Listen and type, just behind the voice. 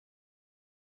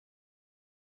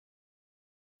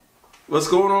What's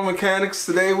going on, mechanics?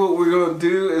 Today what we're going to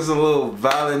do is a little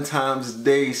Valentine's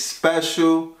Day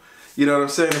special. You know what I'm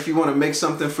saying? If you want to make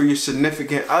something for your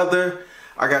significant other,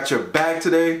 I got your back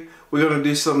today. We're going to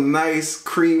do some nice,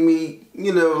 creamy,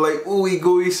 you know, like ooey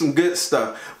gooey, some good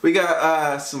stuff. We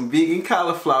got some vegan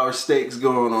cauliflower steaks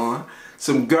going on,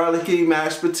 some garlicky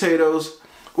mashed potatoes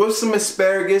with some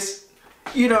asparagus.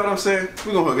 You know what I'm saying?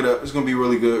 We're going to hook it up. It's going to be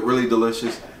really good, really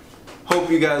delicious.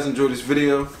 Hope you guys enjoy this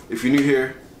video. If you're new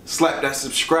here, slap that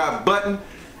subscribe button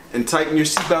and tighten your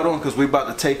seatbelt on because we're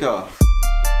about to take off.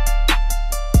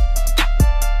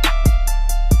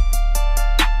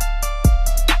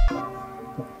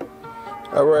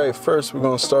 Alright, first we're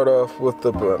going to start off with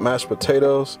the mashed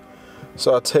potatoes.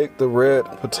 So I take the red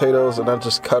potatoes and I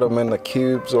just cut them into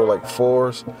cubes or like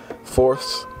fourths.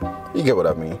 You get what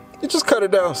I mean. You just cut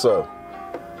it down so.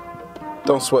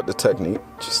 Don't sweat the technique.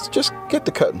 Just get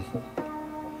the cutting.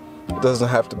 It doesn't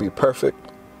have to be perfect.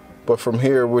 But from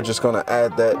here, we're just going to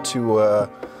add that to a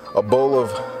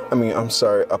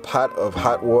pot of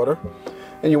hot water.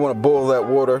 And you want to boil that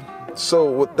water.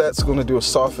 So what that's going to do is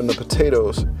soften the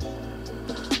potatoes.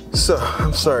 So,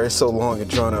 I'm sorry it's so long and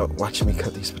drawn out watching me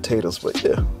cut these potatoes, but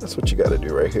yeah, that's what you got to do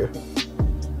right here.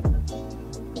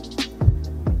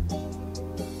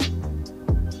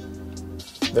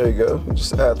 There you go.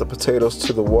 Just add the potatoes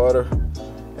to the water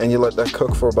and you let that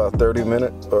cook for about 30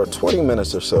 minutes or 20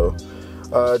 minutes or so.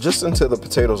 Just until the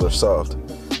potatoes are soft.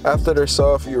 After they're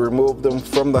soft, you remove them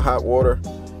from the hot water.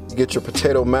 You get your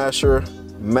potato masher,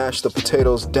 mash the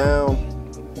potatoes down.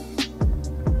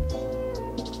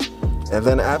 And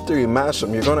then after you mash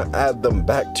them, you're gonna add them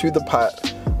back to the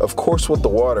pot, of course with the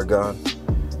water gone.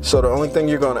 So the only thing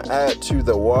you're gonna add to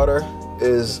the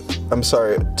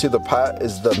to the pot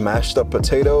is the mashed up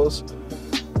potatoes,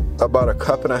 about 1.5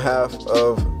 cups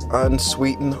of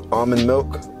unsweetened almond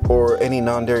milk or any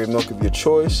non-dairy milk of your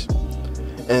choice.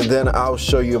 And then I'll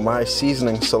show you my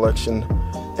seasoning selection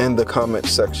in the comment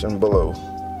section below.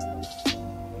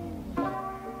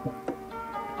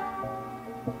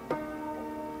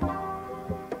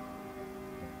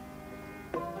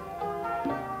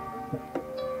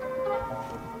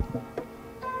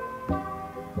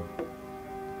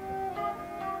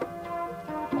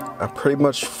 I pretty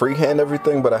much freehand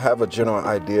everything, but I have a general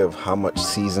idea of how much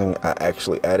seasoning I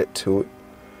actually added to it.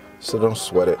 So don't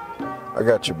sweat it. I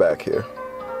got your back here.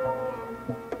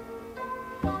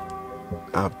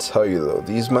 I'll tell you though,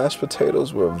 these mashed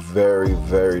potatoes were very,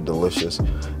 very delicious.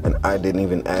 And I didn't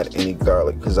even add any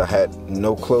garlic because I had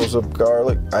no cloves of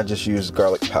garlic. I just used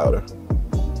garlic powder.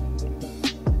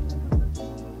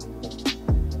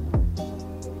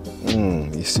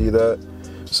 You see that?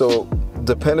 So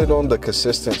depending on the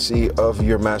consistency of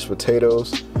your mashed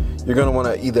potatoes, you're gonna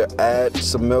wanna either add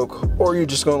some milk or you're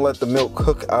just gonna let the milk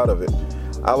cook out of it.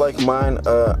 I like mine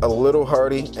a little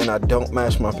hearty, and I don't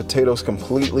mash my potatoes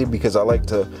completely because I like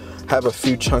to have a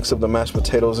few chunks of the mashed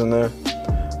potatoes in there.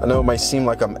 I know it might seem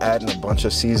like I'm adding a bunch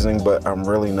of seasoning, but I'm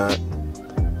really not.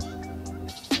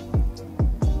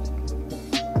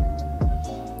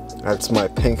 That's my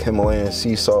pink Himalayan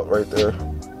sea salt right there.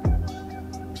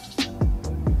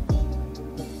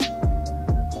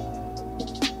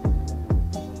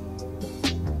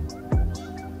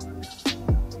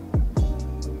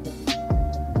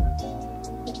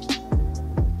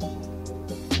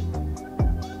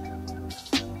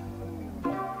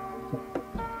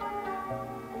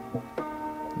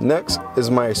 Next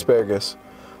is my asparagus.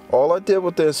 All I did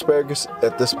with the asparagus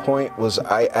at this point was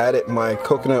I added my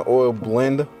coconut oil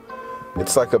blend.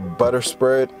 It's like a butter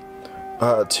spread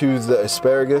to the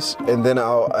asparagus, and then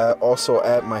I'll also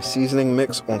add my seasoning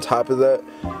mix on top of that.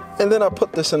 And then I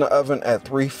put this in the oven at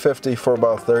 350 for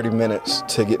about 30 minutes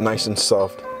to get nice and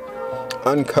soft.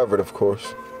 Uncovered, of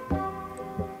course.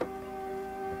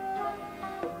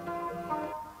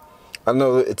 I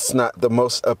know it's not the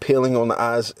most appealing on the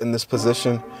eyes in this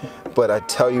position, but I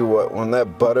tell you what, when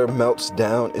that butter melts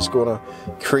down, it's going to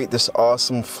create this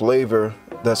awesome flavor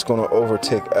that's going to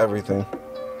overtake everything.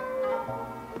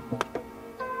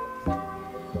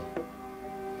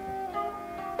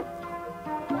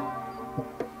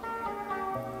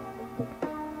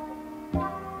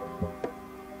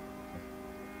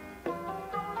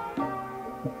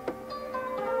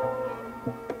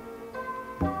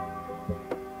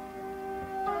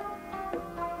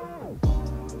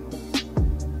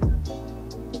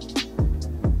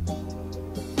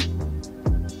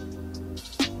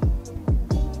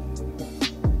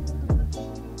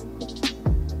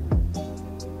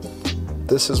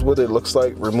 This is what it looks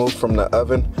like removed from the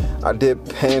oven. I did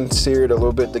pan sear it a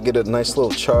little bit to get a nice little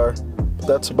char, but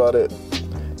that's about it.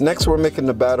 Next, we're making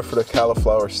the batter for the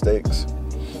cauliflower steaks.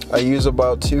 I use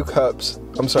about 1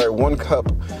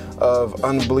 cup of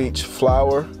unbleached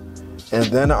flour, and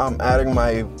then I'm adding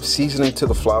my seasoning to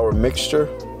the flour mixture.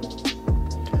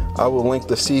 I will link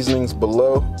the seasonings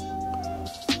below.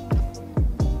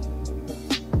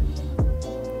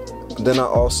 Then I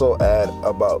also add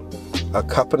about 1.5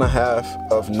 cups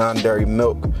of non-dairy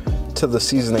milk to the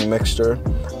seasoning mixture.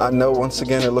 I know once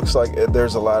again it looks like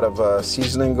there's a lot of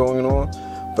seasoning going on,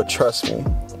 but trust me,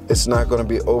 it's not going to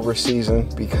be over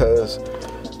seasoned because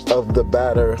of the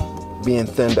batter being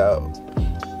thinned out.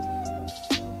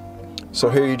 So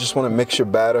here you just want to mix your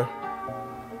batter.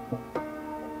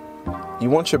 You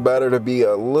want your batter to be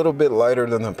a little bit lighter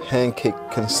than the pancake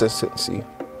consistency,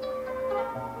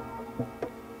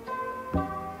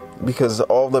 because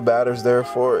all the batter's there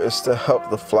for is to help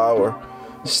the flour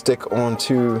stick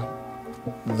onto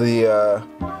the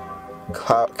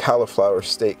cauliflower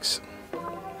steaks.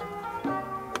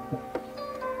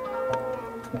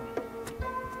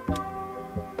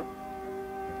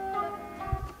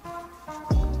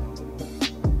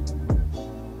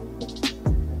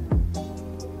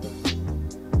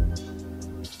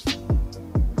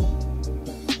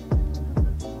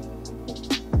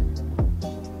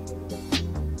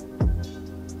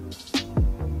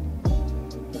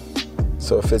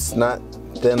 So if it's not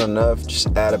thin enough, just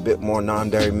add a bit more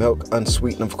non-dairy milk,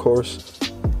 unsweetened of course,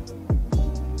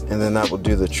 and then that will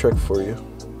do the trick for you.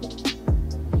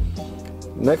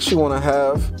 Next you want to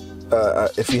have,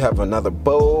 if you have another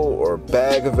bowl or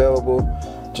bag available,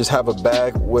 just have a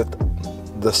bag with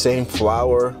the same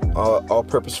flour,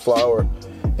 all-purpose flour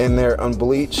in there,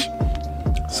 unbleached.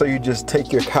 So you just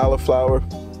take your cauliflower,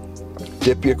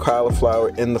 dip your cauliflower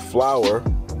in the flour.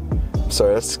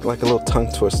 Sorry, that's like a little tongue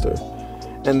twister.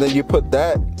 And then you put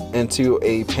that into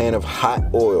a pan of hot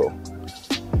oil.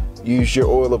 Use your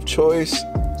oil of choice.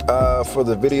 For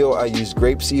the video, I use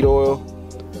grapeseed oil.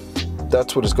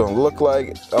 That's what it's going to look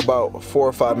like. About 4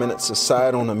 or 5 minutes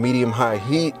aside on a medium-high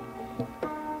heat.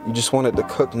 You just want it to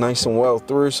cook nice and well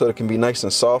through so it can be nice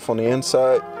and soft on the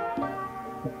inside.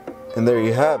 And there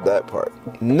you have that part.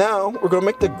 Now we're going to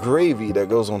make the gravy that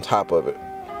goes on top of it.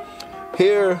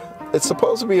 Here, it's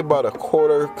supposed to be about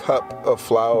 1/4 cup of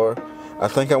flour. I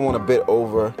think I want a bit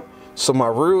over. So my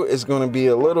roux is going to be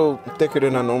a little thicker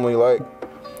than I normally like,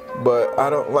 but I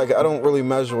don't really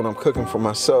measure when I'm cooking for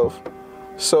myself.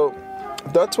 So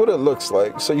that's what it looks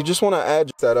like. So you just want to add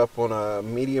that up on a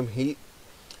medium heat.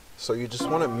 So you just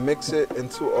want to mix it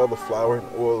until all the flour and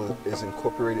oil is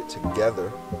incorporated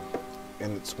together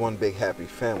and it's one big happy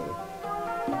family.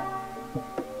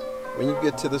 When you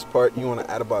get to this part, you want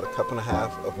to add about 1.5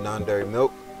 cups of non-dairy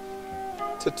milk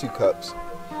to 2 cups.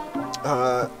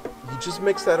 You just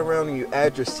mix that around and you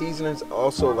add your seasonings.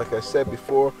 Also, like I said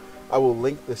before, I will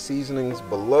link the seasonings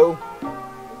below.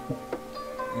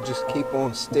 You just keep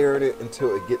on stirring it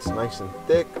until it gets nice and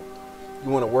thick.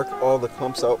 You want to work all the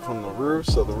clumps out from the roux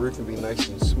so the roux can be nice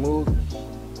and smooth.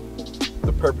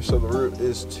 The purpose of the roux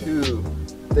is to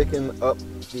thicken up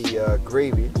the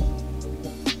gravy.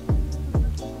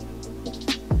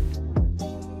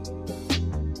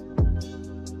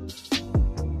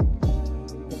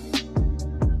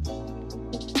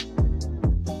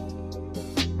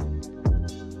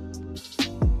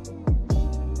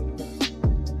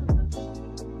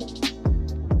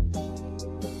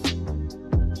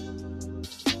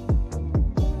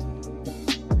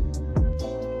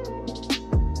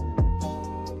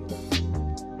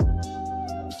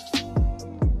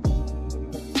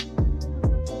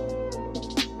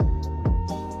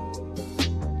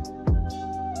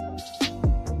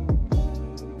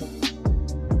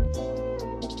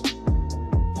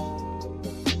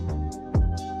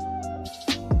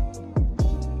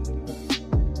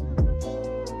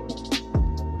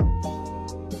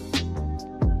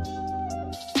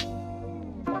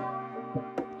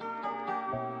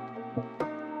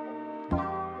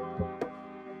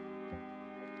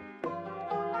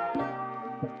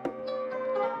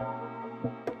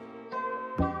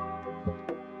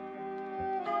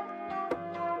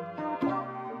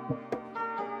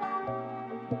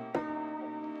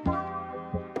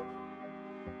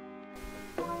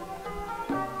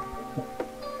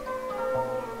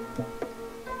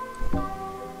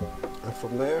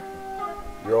 From there,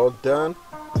 you're all done.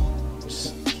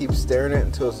 Just keep stirring it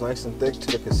until it's nice and thick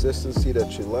to the consistency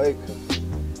that you like.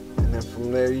 And then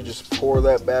from there, you just pour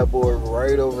that bad boy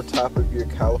right over top of your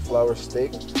cauliflower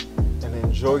steak and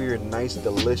enjoy your nice,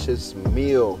 delicious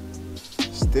meal.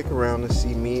 Stick around to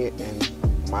see me and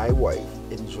my wife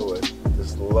enjoy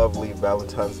this lovely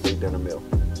Valentine's Day dinner meal.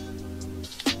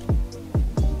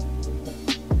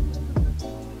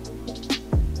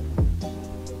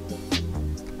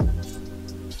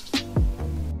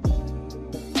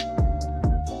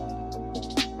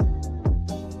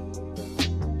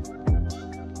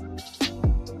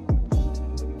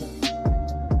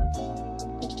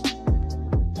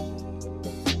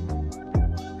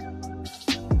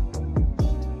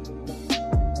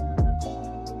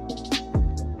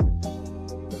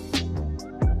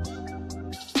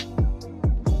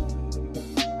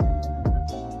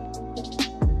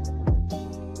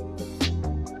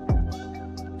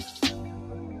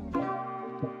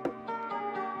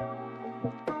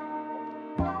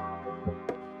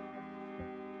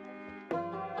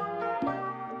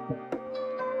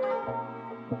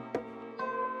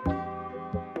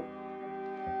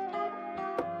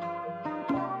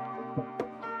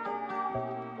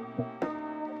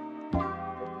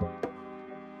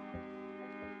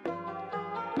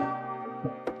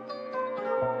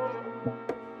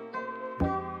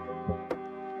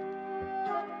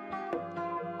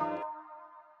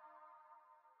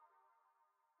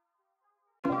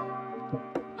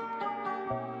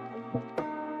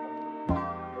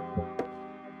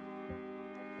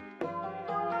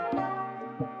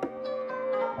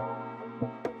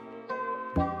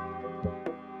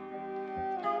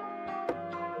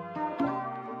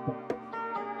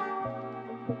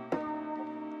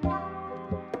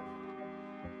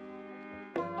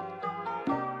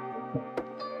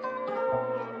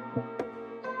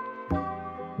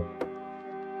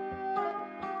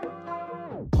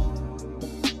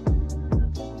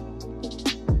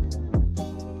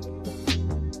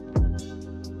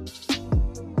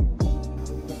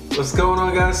 What's going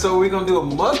on, guys? So we're gonna do a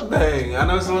mukbang. I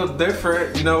know it's a little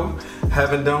different, you know,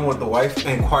 haven't done with the wife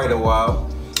in quite a while,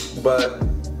 but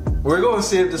we're gonna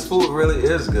see if this food really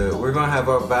is good. We're gonna have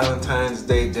our Valentine's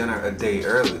Day dinner a day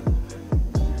early.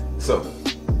 So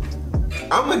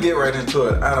I'm gonna get right into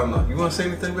it. I don't know. You wanna say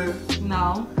anything, baby?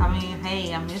 No. I mean,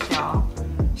 hey, I miss y'all.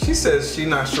 She says she's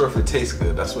not sure if it tastes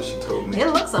good. That's what she told me.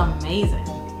 It looks amazing.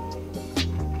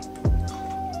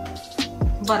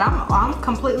 But I'm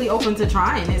completely open to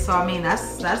trying it, so I mean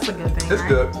that's a good thing. It's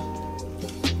right?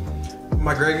 good.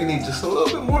 My gravy needs just a little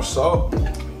bit more salt,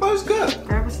 but it's good.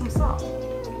 Grab her some salt.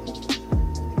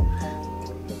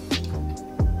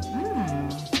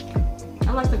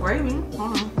 I like the gravy.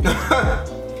 Hold on.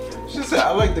 She said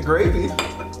I like the gravy.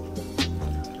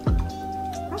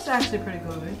 That's actually pretty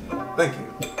good. Thank you.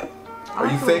 Are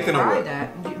you faking or what?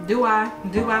 That. Do I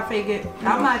fake it?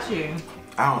 I'm not you.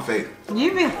 I don't fake.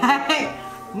 You be like,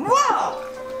 whoa,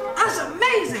 that's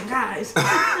amazing, guys. I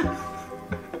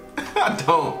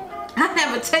don't. I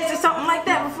never tasted something like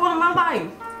that before in my life.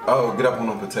 Oh, get up on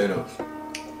them potatoes.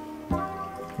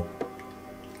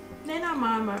 They're not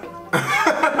mine, but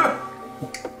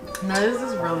no, this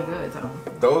is really good, Tom.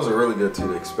 Those are really good too.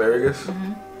 The asparagus.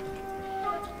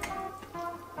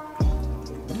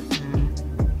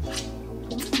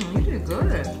 You did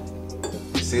good.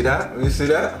 You see that? You see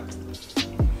that?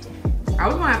 I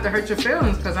was gonna have to hurt your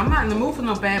feelings because I'm not in the mood for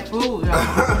no bad food.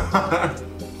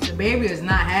 The baby is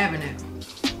not having it.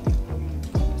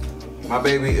 My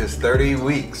baby is 30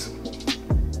 weeks.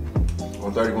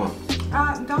 Or 31.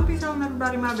 Don't be telling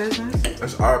everybody my business.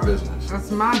 It's our business.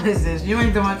 It's my business. You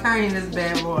ain't the one carrying this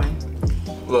bad boy.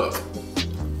 Look.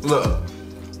 Look.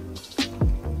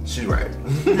 She's right.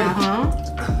 You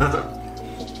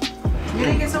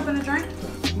didn't get something to drink?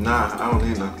 Nah, I don't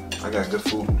need none. I got good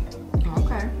food.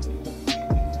 Okay.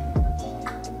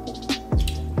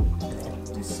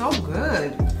 It's so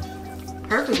good.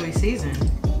 Perfectly seasoned.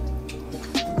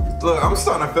 Look, I'm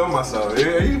starting to feel myself.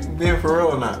 Are you being for real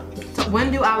or not? So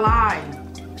when do I lie?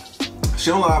 She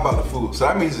don't lie about the food, so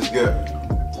that means it's good.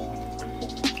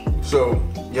 So,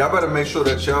 y'all better make sure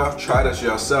that y'all try this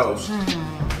yourselves.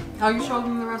 Oh, you showed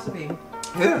them the recipe?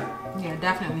 Yeah. Yeah,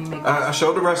 definitely make it. I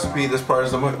showed the recipe. This part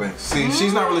is the mukbang. See,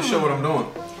 she's not really sure what I'm doing.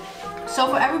 So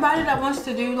for everybody that wants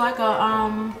to do like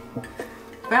a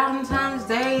Valentine's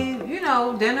Day, you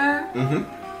know, dinner,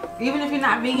 even if you're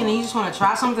not vegan and you just want to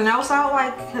try something else out,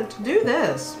 like do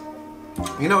this.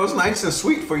 You know, it's nice and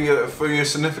sweet for your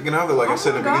significant other, like I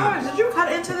said at the beginning. Did you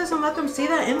cut into this and let them see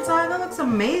that inside? That looks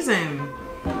amazing.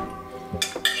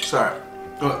 Sorry.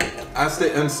 Look, that's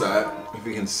the inside, if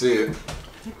you can see it.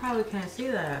 You probably can't see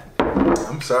that.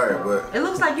 I'm sorry, but... It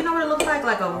looks like, you know what it looks like?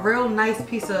 Like a real nice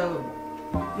piece of,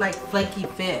 like, flaky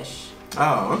fish.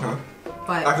 Oh, okay.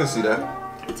 But I can see that.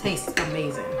 it tastes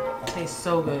amazing. It tastes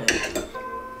so good.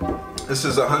 This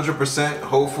is 100%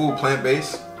 whole food,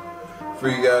 plant-based. For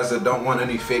you guys that don't want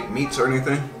any fake meats or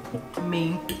anything.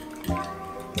 Me.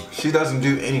 She doesnn't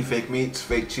do any fake meats,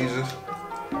 fake cheeses.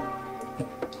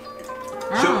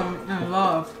 I'm in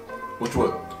love. Which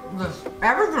what? This,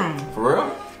 everything. For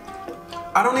real?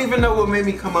 I don't even know what made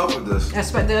me come up with this. The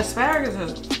asparagus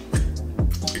is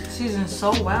seasoned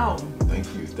so well. Thank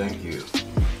you, thank you.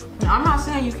 Now, I'm not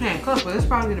saying you can't cook, but it's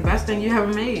probably the best thing you ever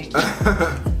made.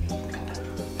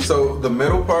 So the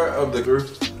middle part of the group,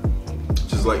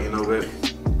 just like you know, babe,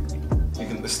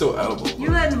 it's still edible. You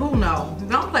letting who know?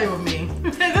 Don't play with me.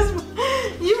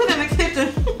 You been in the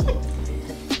kitchen.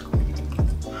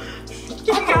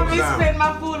 You got me spitting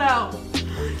my food out.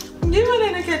 You been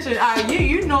in the kitchen.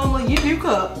 You normally do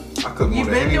cook. I cook more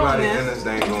than anybody in this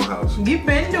dang house. You've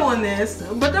been doing this,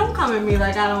 but don't come at me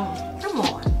like I don't. Come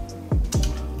on.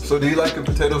 So do you like the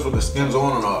potatoes with the skins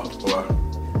on or not? Or?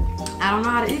 I don't know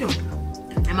how to eat them.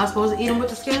 Am I supposed to eat them with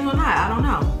the skins or not? I don't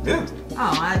know. Yeah.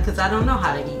 Oh, because I don't know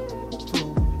how to eat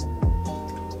food.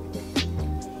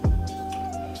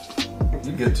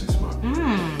 You get too smart.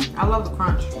 I love the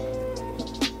crunch.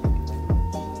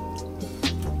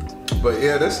 But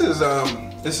yeah, this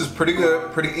is pretty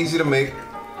good, pretty easy to make.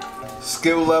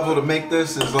 Skill level to make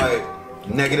this is like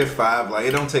 -5. Like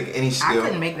it don't take any skill. I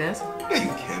couldn't make this. Yeah,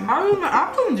 you can.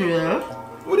 I couldn't do this.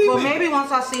 What do you mean? Well, maybe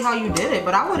once I see how you did it,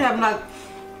 but I would have like,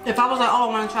 if I was like, oh,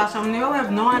 I want to try something new, I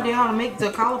have no idea how to make the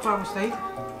cauliflower steak.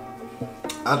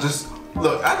 I just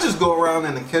go around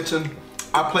in the kitchen.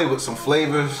 I play with some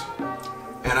flavors,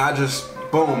 and I just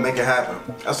boom make it happen.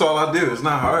 That's all I do. It's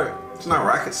not hard. It's not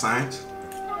rocket science.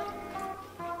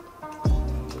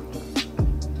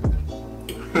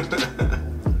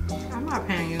 I'm not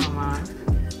paying you no mind.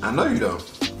 I know you don't.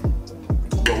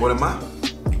 But what am I?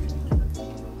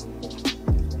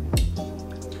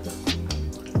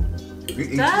 You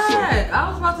eat too Dad, slow. I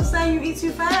was about to say you eat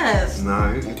too fast.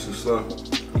 Nah, you eat too slow.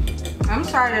 I'm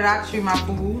sorry that I chew my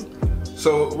food.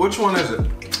 So which one is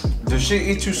it? Does she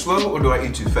eat too slow or do I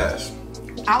eat too fast?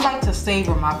 I like to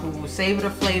savor my food, savor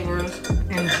the flavors,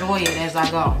 enjoy it as I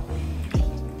go.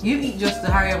 You eat just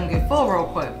to hurry up and get full real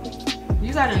quick.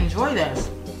 You gotta enjoy this.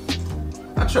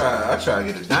 I try to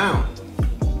get it down.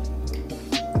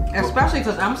 Especially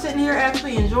because I'm sitting here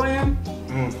actually enjoying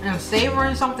and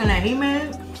savoring something that he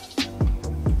made.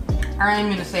 I ain't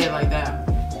gonna say it like that.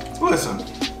 Listen.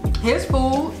 His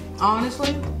food,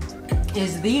 honestly,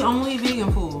 is the only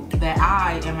vegan food that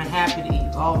I am happy to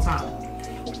eat all the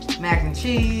time. Mac and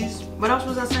cheese. What else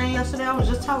was I saying yesterday? I was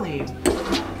just telling you.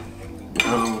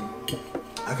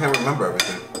 I can't remember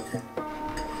everything.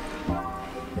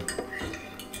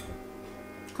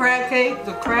 Crab cake,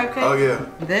 the crab cake. Oh yeah.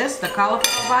 This, the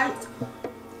cauliflower bites.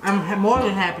 I'm more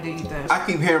than happy to eat this. I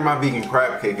keep hearing my vegan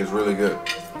crab cake is really good.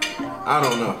 I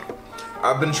don't know.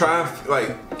 I've been trying,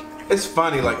 like, it's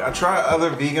funny, like I try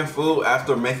other vegan food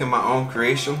after making my own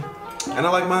creation and I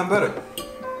like mine better.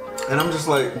 And I'm just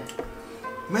like,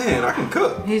 man, I can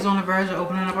cook. He's on the verge of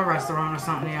opening up a restaurant or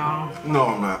something, y'all. No,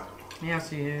 I'm not. Yes,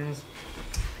 he is.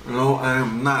 No, I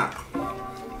am not.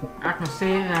 I can see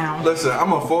it now. Listen,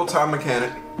 I'm a full-time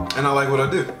mechanic and I like what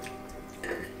I do.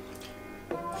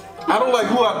 I don't like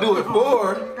who I do it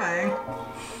for, Okay.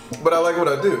 but I like what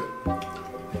I do.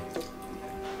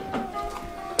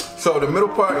 So the middle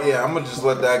part, yeah, I'm gonna just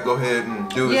let that go ahead and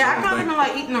do its Yeah, I own kind of thing. been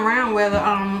like eating around where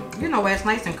the you know, where it's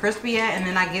nice and crispy at, and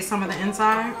then I get some of the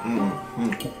inside.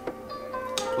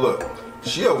 Look,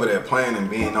 she over there playing and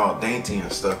being all dainty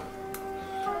and stuff.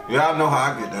 Y'all know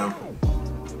how I get down.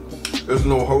 There's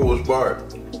no holds barred.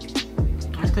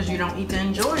 That's because you don't eat to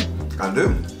enjoy. I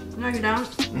do. No, you don't.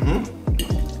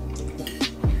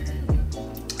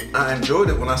 I enjoyed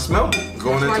it when I smelled it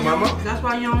going into my mouth. That's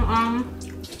why you don't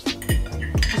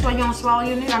That's why you don't swallow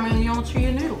your noodles. I mean, you don't chew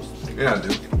your noodles. Yeah, I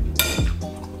do.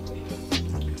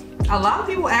 A lot of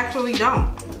people actually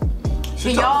don't.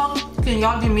 She Can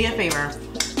y'all do me a favor?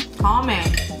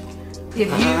 Comment if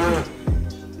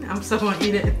you. I'm still gonna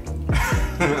eat it.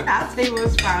 I'll tell you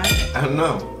what's fine. I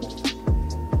know.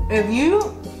 If you,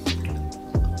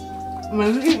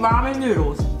 when you eat ramen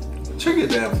noodles, Check your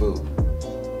damn food.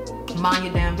 mind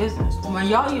your damn business. When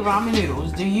y'all eat ramen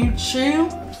noodles, do you chew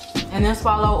and then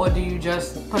swallow, or do you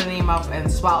just put it in your mouth and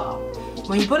swallow?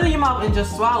 When you put it in your mouth and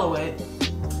just swallow it,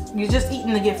 you're just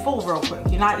eating to get full real quick.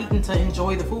 You're not eating to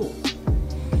enjoy the food.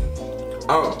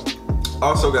 Oh,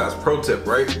 also guys, pro tip,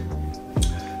 right?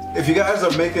 If you guys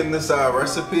are making this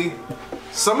recipe,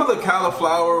 some of the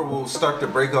cauliflower will start to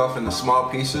break off into small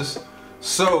pieces.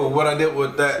 So what I did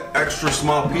with that extra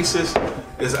small pieces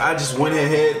is I just went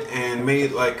ahead and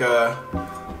made like I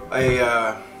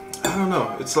don't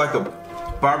know, it's like a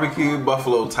barbecue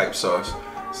buffalo type sauce.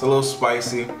 It's a little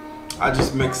spicy. I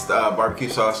just mixed barbecue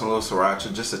sauce and a little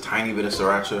sriracha, just a tiny bit of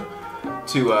sriracha,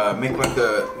 to make like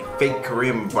a fake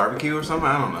Korean barbecue or something.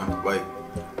 I don't know. Like,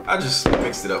 I just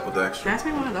mixed it up with the extra. Pass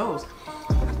me one of those.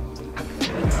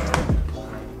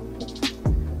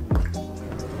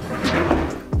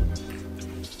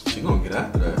 She gonna get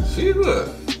after that. She look.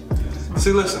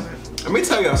 See, listen. Let me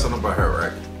tell y'all something about her,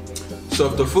 right? So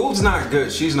if the food's not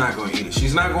good, she's not gonna eat it.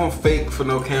 She's not gonna fake for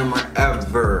no camera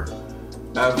ever,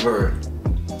 ever.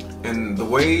 And the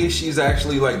way she's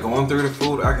actually like going through the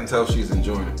food, I can tell she's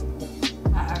enjoying it.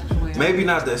 Maybe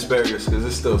not the asparagus because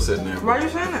it's still sitting there. Why are you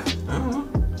saying that? I don't know.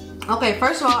 Okay,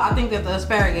 first of all, I think that the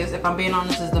asparagus, if I'm being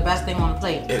honest, is the best thing on the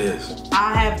plate. It is.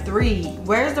 I have 3.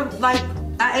 Where's the, like,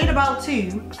 I ate about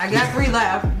 2. I got 3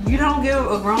 left. You don't give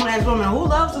a grown-ass woman who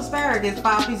loves asparagus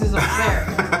 5 pieces of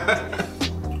asparagus.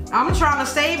 I'm trying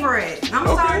to savor it. I'm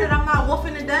sorry that I'm not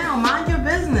wolfing it down. Mind your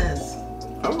business.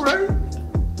 All right.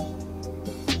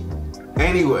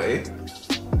 Anyway,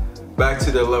 back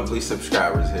to the lovely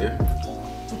subscribers here.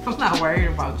 I'm not worried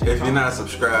about you. If you're not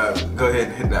subscribed, go ahead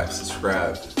and hit that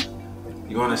subscribe.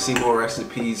 You want to see more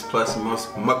recipes plus most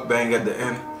mukbang at the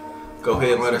end? Go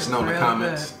ahead and let us know in the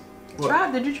comments.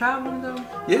 Did you try one though?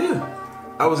 Yeah,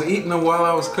 I was eating them while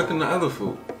I was cooking the other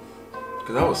food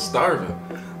because I was starving.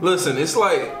 Listen, it's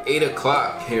like 8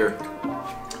 o'clock here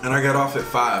and I got off at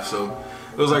 5, so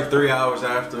it was like 3 hours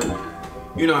after.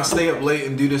 You know, I stay up late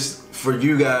and do this for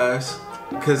you guys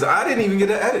because I didn't even get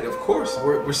to edit. Of course,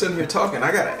 we're sitting here talking.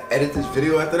 I gotta edit this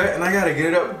video after that and I gotta get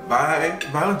it up by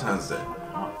Valentine's Day.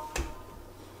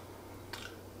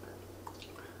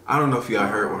 I don't know if y'all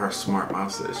heard what her smart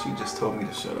mouth said. She just told me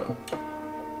to shut up.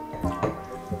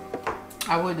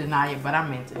 I would deny it, but I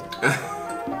meant it.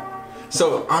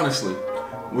 So honestly,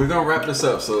 we're gonna wrap this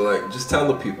up. So like, just tell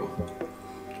the people.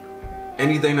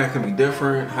 anything that can be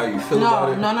different, how you feel about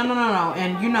it? No.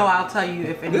 And you know I'll tell you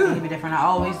if anything can be different. I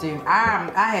always do.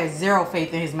 I have zero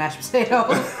faith in his mashed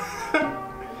potatoes.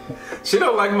 She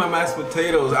don't like my mashed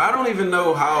potatoes. I don't even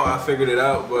know how I figured it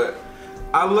out, but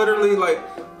I literally like,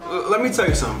 let me tell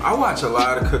you something. I watch a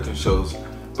lot of cooking shows,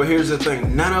 but here's the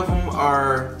thing. None of them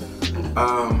are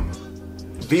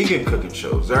vegan cooking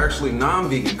shows. They're actually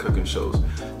non-vegan cooking shows,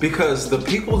 because the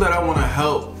people that I want to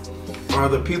help are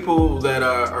the people that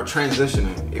are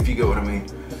transitioning, if you get what I mean.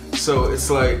 So it's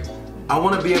like, I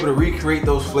want to be able to recreate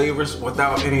those flavors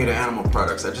without any of the animal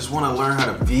products. I just want to learn how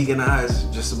to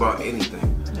veganize just about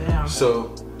anything. Yeah. So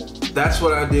that's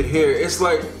what I did here. It's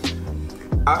like,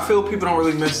 I feel people don't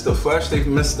really miss the flesh, they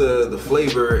miss the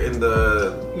flavor and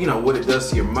the, you know, what it does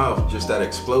to your mouth, just that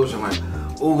explosion, like,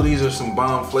 oh, these are some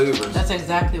bomb flavors. That's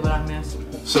exactly what I miss.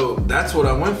 So that's what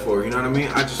I went for, you know what I mean?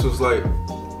 I just was like,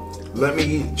 let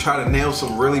me try to nail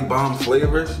some really bomb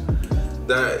flavors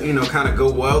that, you know, kind of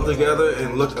go well together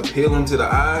and look appealing to the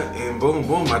eye, and boom,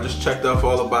 boom, I just checked off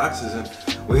all the boxes, and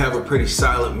we have a pretty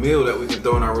solid meal that we can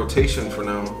throw in our rotation for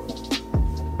now.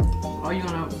 Oh, you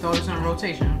gonna throw this in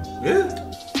rotation? Yeah.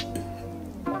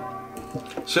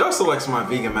 She also likes my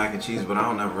vegan mac and cheese, but I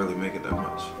don't ever really make it that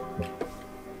much.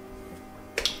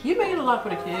 You make it a lot for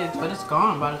the kids, but it's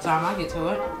gone by the time I get to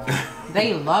it.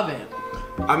 They love it.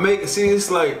 I make, see, it's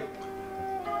like,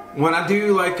 when I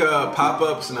do like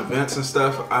pop-ups and events and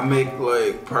stuff, I make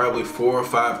like probably 4 or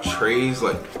 5 trays,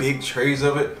 like big trays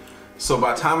of it. So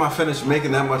by the time I finish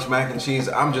making that much mac and cheese,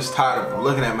 I'm just tired of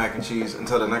looking at mac and cheese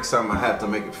until the next time I have to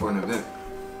make it for an event.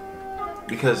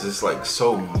 Because it's like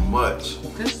so much.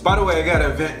 By the way, I got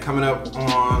an event coming up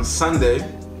on Sunday,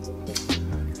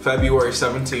 February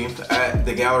 17th at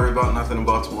the Gallery About Nothing in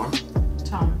Baltimore.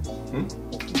 Tom,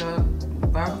 the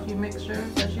barbecue mixture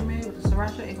that you made with the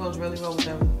sriracha, it goes really well with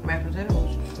the mashed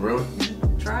potatoes. Really? You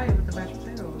should try it with the mashed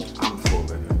potatoes. I'm full,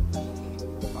 baby.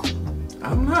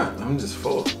 I'm not. I'm just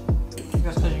full.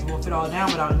 That's because you won't fit all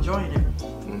down without enjoying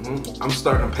it. I'm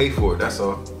starting to pay for it, that's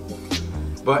all.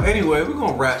 But anyway, we're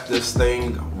gonna wrap this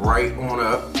thing right on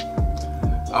up.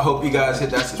 I hope you guys hit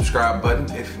that subscribe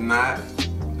button. If not,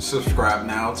 subscribe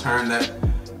now. Turn that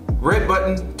red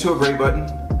button to a gray button.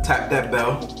 Tap that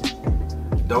bell.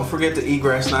 Don't forget to eat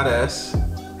grass, not ass.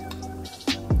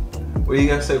 What do you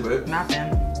guys say, babe?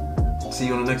 Nothing. See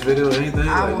you on the next video or anything?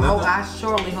 I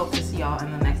surely hope to see y'all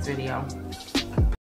in the next video.